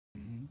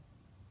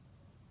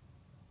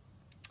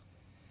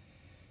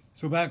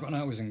So back when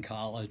I was in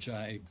college,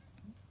 I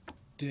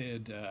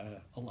did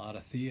a lot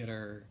of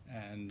theater,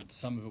 and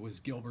some of it was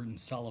Gilbert and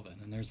Sullivan.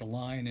 And there's a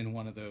line in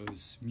one of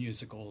those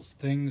musicals: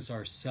 "Things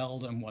are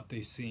seldom what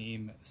they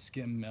seem.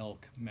 Skim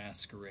milk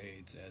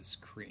masquerades as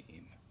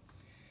cream."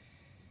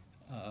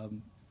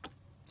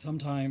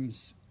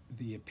 Sometimes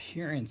the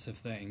appearance of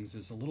things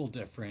is a little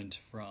different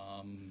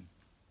from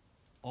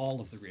all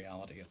of the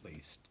reality, at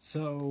least.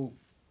 So,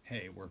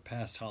 hey, we're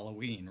past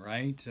Halloween,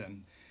 right?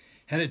 And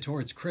headed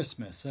towards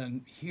Christmas.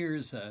 And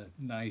here's a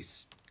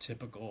nice,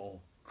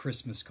 typical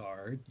Christmas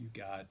card. You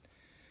got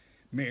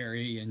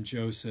Mary and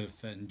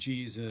Joseph and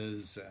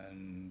Jesus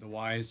and the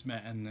wise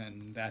men,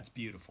 and that's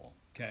beautiful.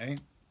 Okay?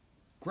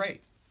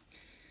 Great.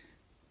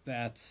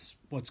 That's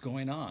what's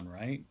going on,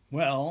 right?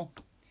 Well,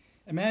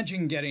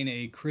 imagine getting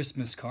a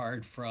Christmas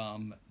card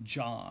from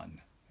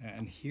John.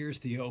 And here's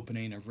the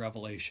opening of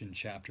Revelation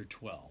chapter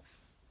 12.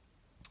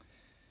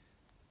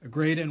 A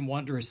great and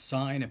wondrous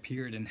sign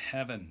appeared in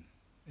heaven: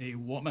 a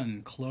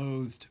woman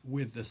clothed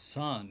with the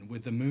sun,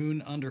 with the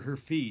moon under her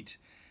feet,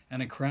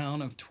 and a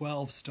crown of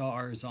 12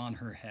 stars on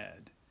her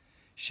head.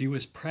 She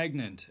was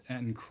pregnant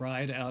and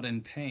cried out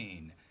in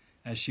pain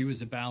as she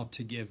was about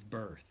to give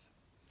birth.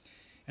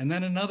 And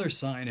then another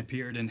sign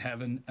appeared in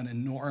heaven: an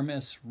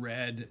enormous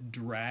red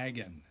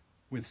dragon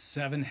with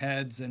 7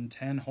 heads and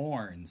 10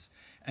 horns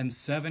and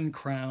 7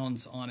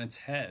 crowns on its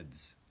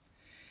heads.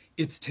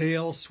 Its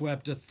tail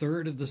swept a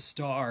third of the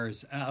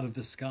stars out of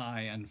the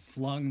sky and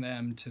flung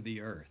them to the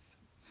earth.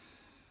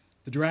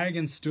 The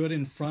dragon stood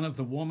in front of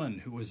the woman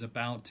who was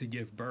about to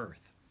give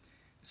birth,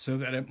 so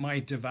that it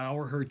might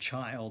devour her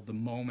child the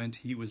moment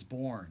he was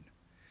born.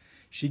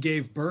 She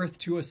gave birth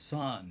to a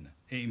son,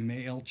 a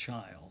male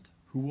child,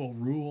 who will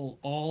rule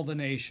all the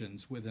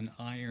nations with an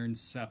iron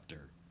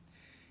scepter.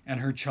 And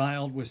her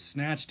child was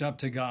snatched up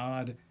to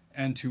God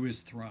and to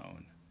his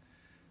throne.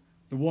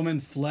 The woman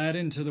fled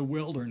into the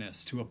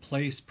wilderness to a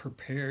place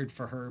prepared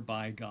for her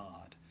by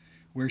God,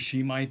 where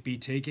she might be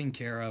taken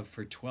care of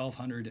for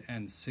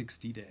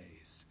 1260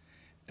 days.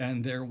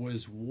 And there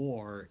was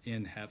war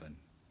in heaven.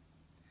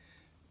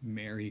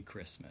 Merry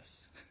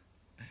Christmas.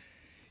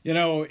 You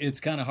know, it's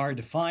kind of hard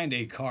to find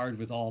a card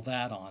with all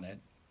that on it.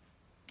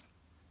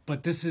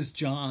 But this is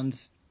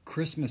John's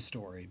Christmas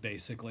story,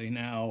 basically.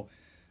 Now,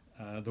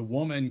 the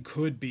woman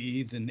could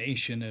be the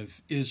nation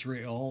of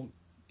Israel.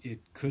 It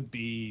could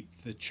be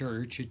the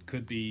church. It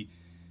could be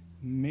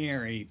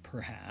Mary,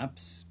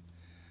 perhaps.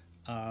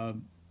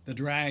 The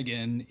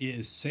dragon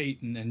is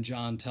Satan, and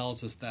John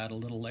tells us that a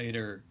little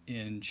later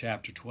in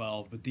chapter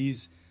 12. But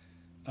these,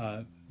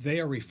 they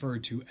are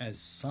referred to as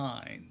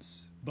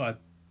signs.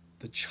 But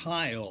the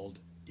child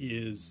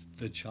is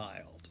the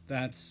child.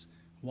 That's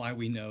why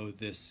we know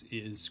this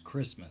is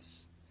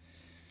Christmas.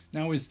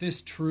 Now, is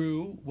this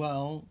true?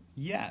 Well,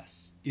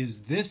 yes.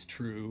 Is this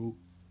true?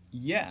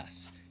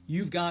 Yes.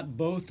 You've got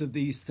both of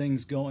these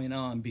things going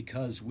on,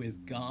 because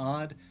with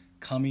God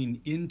coming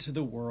into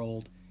the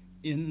world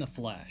in the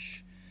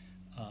flesh,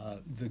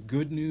 the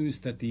good news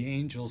that the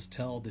angels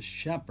tell the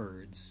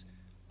shepherds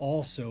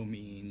also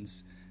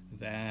means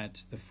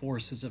that the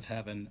forces of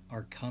heaven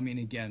are coming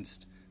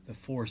against the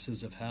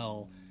forces of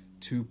hell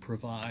to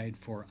provide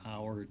for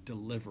our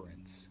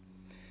deliverance.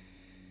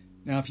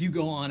 Now, if you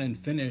go on and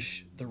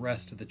finish the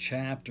rest of the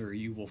chapter,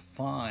 you will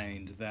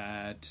find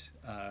that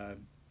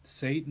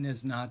Satan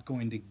is not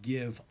going to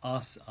give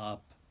us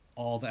up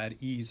all that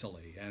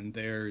easily. And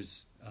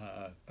there's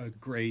a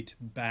great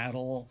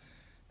battle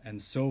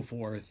and so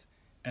forth.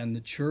 And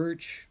the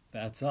church,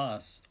 that's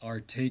us,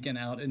 are taken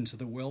out into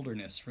the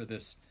wilderness for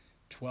this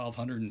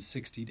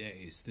 1260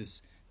 days,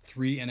 this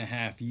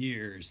 3.5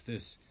 years,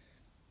 this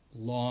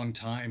long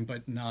time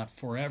but not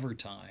forever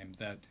time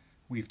that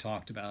we've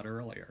talked about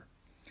earlier.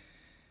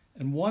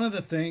 And one of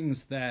the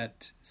things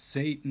that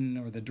Satan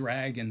or the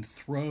dragon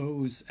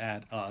throws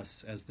at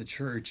us as the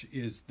church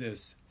is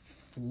this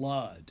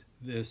flood,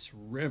 this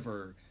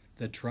river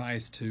that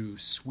tries to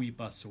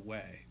sweep us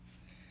away.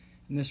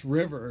 And this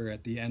river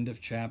at the end of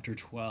chapter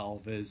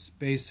 12 is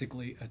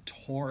basically a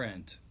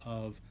torrent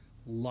of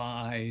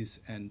lies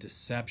and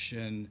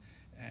deception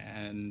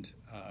and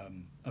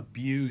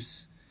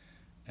abuse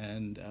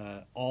and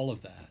all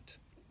of that.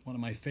 One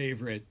of my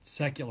favorite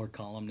secular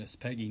columnists,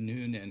 Peggy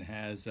Noonan,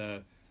 has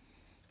a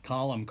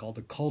column called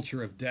The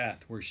Culture of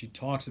Death, where she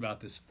talks about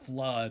this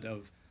flood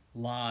of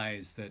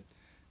lies that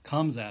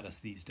comes at us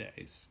these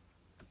days.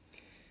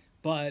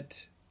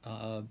 But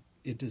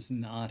it does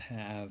not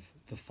have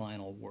the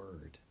final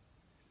word.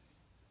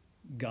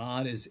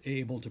 God is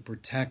able to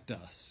protect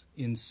us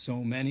in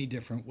so many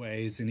different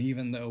ways, and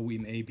even though we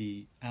may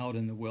be out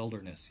in the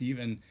wilderness,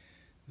 even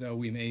though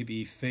we may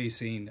be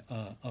facing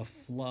a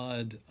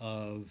flood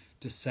of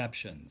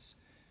deceptions,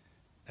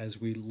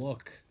 as we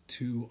look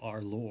to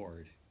our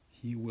Lord,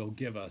 He will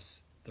give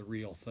us the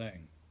real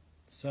thing.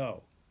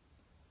 So,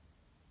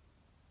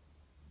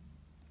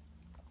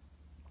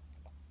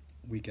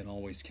 we can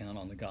always count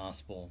on the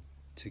gospel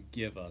to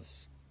give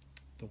us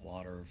the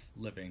water of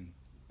living,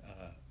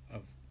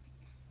 of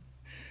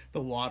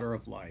the water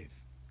of life.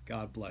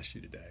 God bless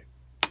you today.